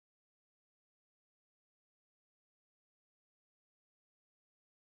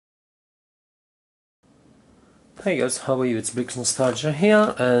Hey guys, how are you? It's Bricks Nostalgia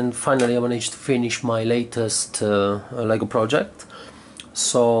here, and finally I managed to finish my latest Lego project.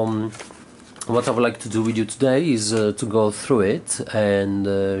 So what I would like to do with you today is to go through it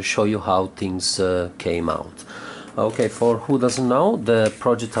and show you how things came out. Okay, for who doesn't know, the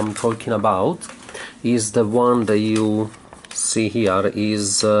project I'm talking about is the one that you see here,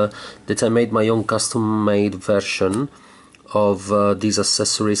 is that I made my own custom-made version of this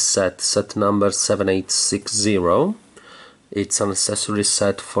accessory set number 7860. It's an accessory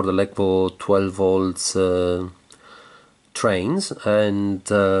set for the Lego 12 volts trains,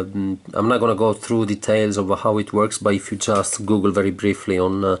 and I'm not gonna go through details of how it works, but if you just Google very briefly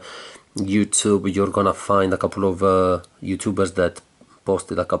on YouTube, you're gonna find a couple of YouTubers that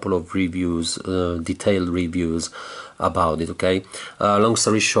posted a couple of reviews, detailed reviews about it. Okay, long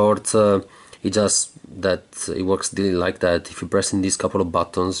story short, it just that it works really like that. If you press in these couple of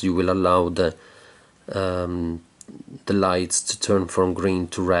buttons, you will allow the lights to turn from green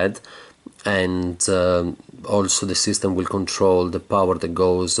to red, and also the system will control the power that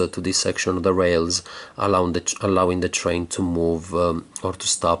goes to this section of the rails, allowing the train to move or to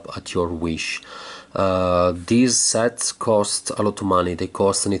stop at your wish. These sets cost a lot of money. They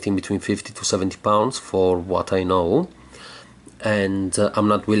cost anything between 50 to 70 pounds for what I know, and I'm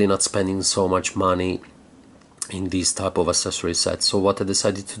not really not spending so much money in this type of accessory set. So what I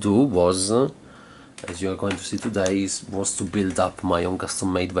decided to do was, as you are going to see today, was to build up my own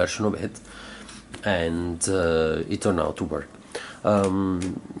custom-made version of it, and it turned out to work.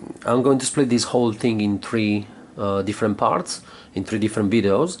 I'm going to split this whole thing in three different parts, in three different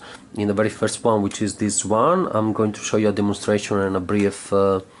videos. In the very first one, which is this one, I'm going to show you a demonstration and a brief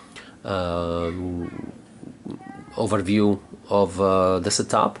overview of the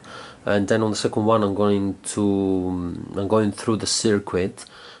setup, and then on the second one I'm going through the circuit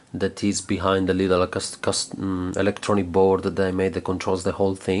that is behind the little electronic board that I made that controls the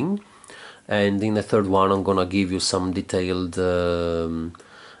whole thing. And in the third one I'm gonna give you some detailed a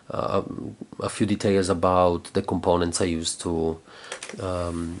few details about the components I used to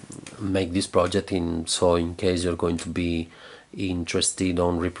make this project in, so in case you're going to be interested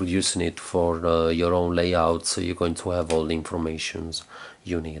on reproducing it for your own layout, so you're going to have all the informations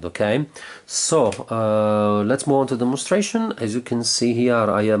you need. Okay, so let's move on to the demonstration. As you can see here,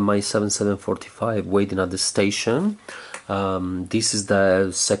 I have my 7745 waiting at the station. This is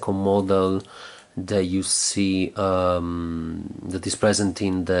the second model that you see that is present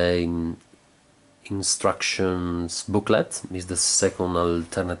in the instructions booklet. Is the second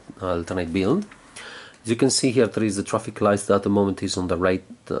alternate build. As you can see here, there is the traffic lights that at the moment is on the red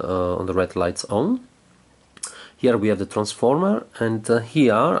lights on. Here we have the transformer, and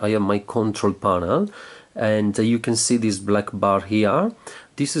here I have my control panel, and you can see this black bar here.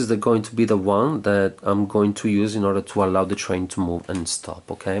 This is going to be the one that I'm going to use in order to allow the train to move and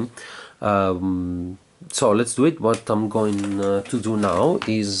stop. Okay, so let's do it. What I'm going to do now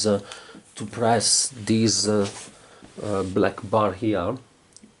is to press this black bar here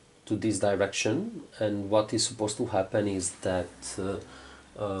to this direction, and what is supposed to happen is that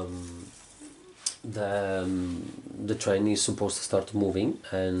the train is supposed to start moving,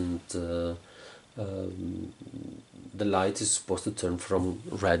 and the light is supposed to turn from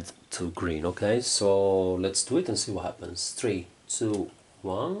red to green. Okay, so let's do it and see what happens. 3, 2,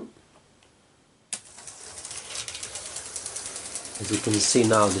 1. As you can see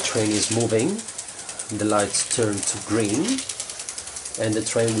now, the train is moving, the lights turn to green, and the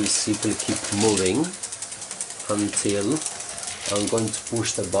train will simply keep moving until I'm going to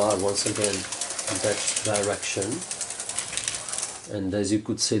push the bar once again in that direction. And as you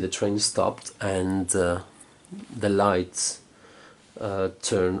could see, the train stopped, and the lights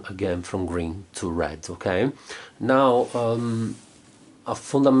turn again from green to red. Okay, now a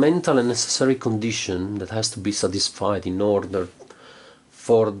fundamental and necessary condition that has to be satisfied in order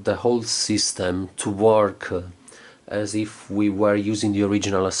for the whole system to work as if we were using the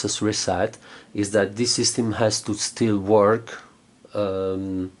original accessory set is that this system has to still work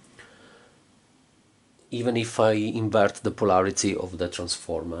even if I invert the polarity of the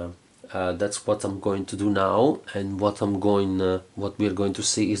transformer. That's what I'm going to do now, and what we're going to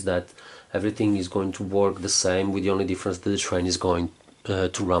see is that everything is going to work the same, with the only difference that the train is going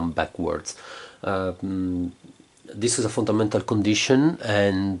to run backwards. This is a fundamental condition,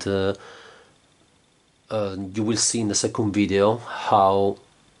 and you will see in the second video how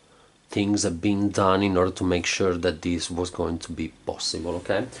things have been done in order to make sure that this was going to be possible.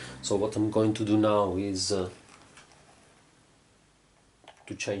 Okay, so what I'm going to do now is to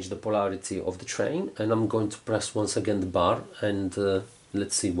change the polarity of the train, and I'm going to press once again the bar, and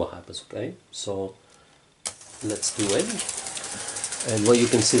let's see what happens. Okay, so let's do it. And what you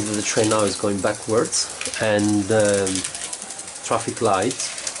can see that the train now is going backwards, and traffic light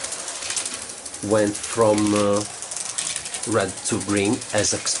went from red to green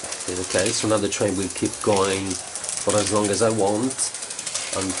as expected. Okay, so now the train will keep going for as long as I want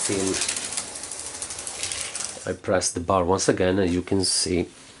until I press the bar once again, and you can see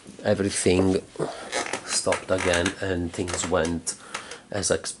everything stopped again and things went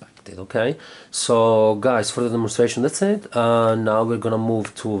as expected. Okay, so guys, for the demonstration, that's it. Now we're gonna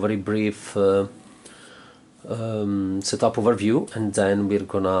move to a very brief setup overview, and then we're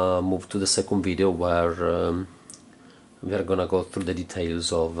gonna move to the second video where we are gonna go through the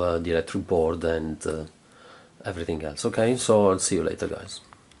details of the electric board and everything else. Okay, so I'll see you later, guys.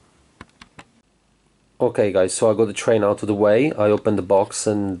 Okay guys, so I got the train out of the way, I opened the box,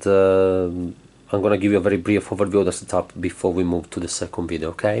 and I'm gonna give you a very brief overview of the setup before we move to the second video.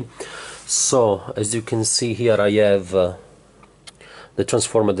 Okay, so as you can see here, I have the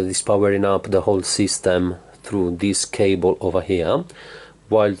transformer that is powering up the whole system through this cable over here,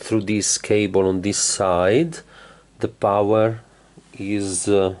 while through this cable on this side the power is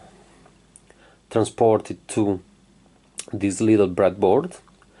transported to this little breadboard,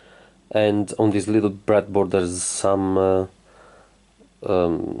 and on this little breadboard there's some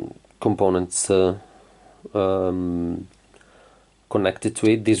components connected to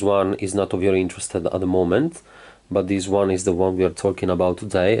it. This one is not of your interest at the moment, but this one is the one we are talking about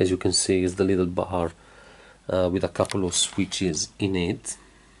today. As you can see, is the little bar with a couple of switches in it.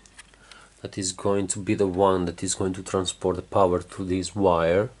 That is going to be the one that is going to transport the power through this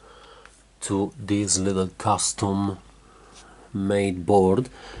wire to this little custom made board.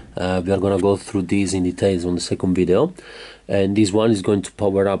 We are going to go through these in details on the second video, and this one is going to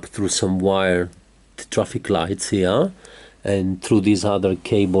power up through some wire the traffic lights here, and through this other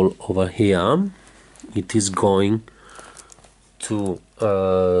cable over here it is going to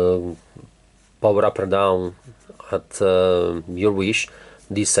power up or down at your wish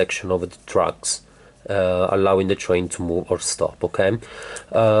this section of the tracks, allowing the train to move or stop. Okay,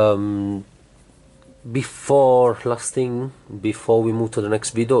 before we move to the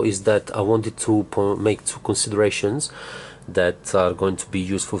next video, is that I wanted to make two considerations that are going to be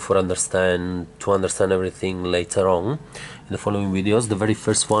useful to understand everything later on in the following videos. The very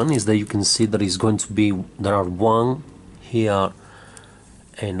first one is that you can see there are one here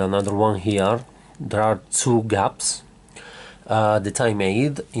and another one here. There are two gaps that I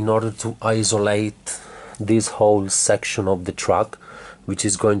made in order to isolate this whole section of the track, which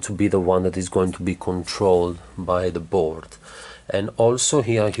is going to be the one that is going to be controlled by the board. And also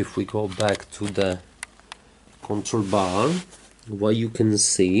here, if we go back to the control bar, what you can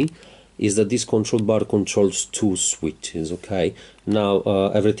see is that this control bar controls two switches. Okay, now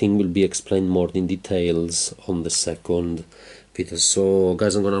everything will be explained more in details on the second video. So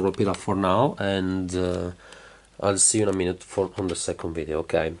guys, I'm gonna wrap it up for now, and I'll see you in a minute on the second video.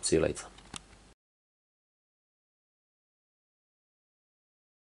 Okay, see you later.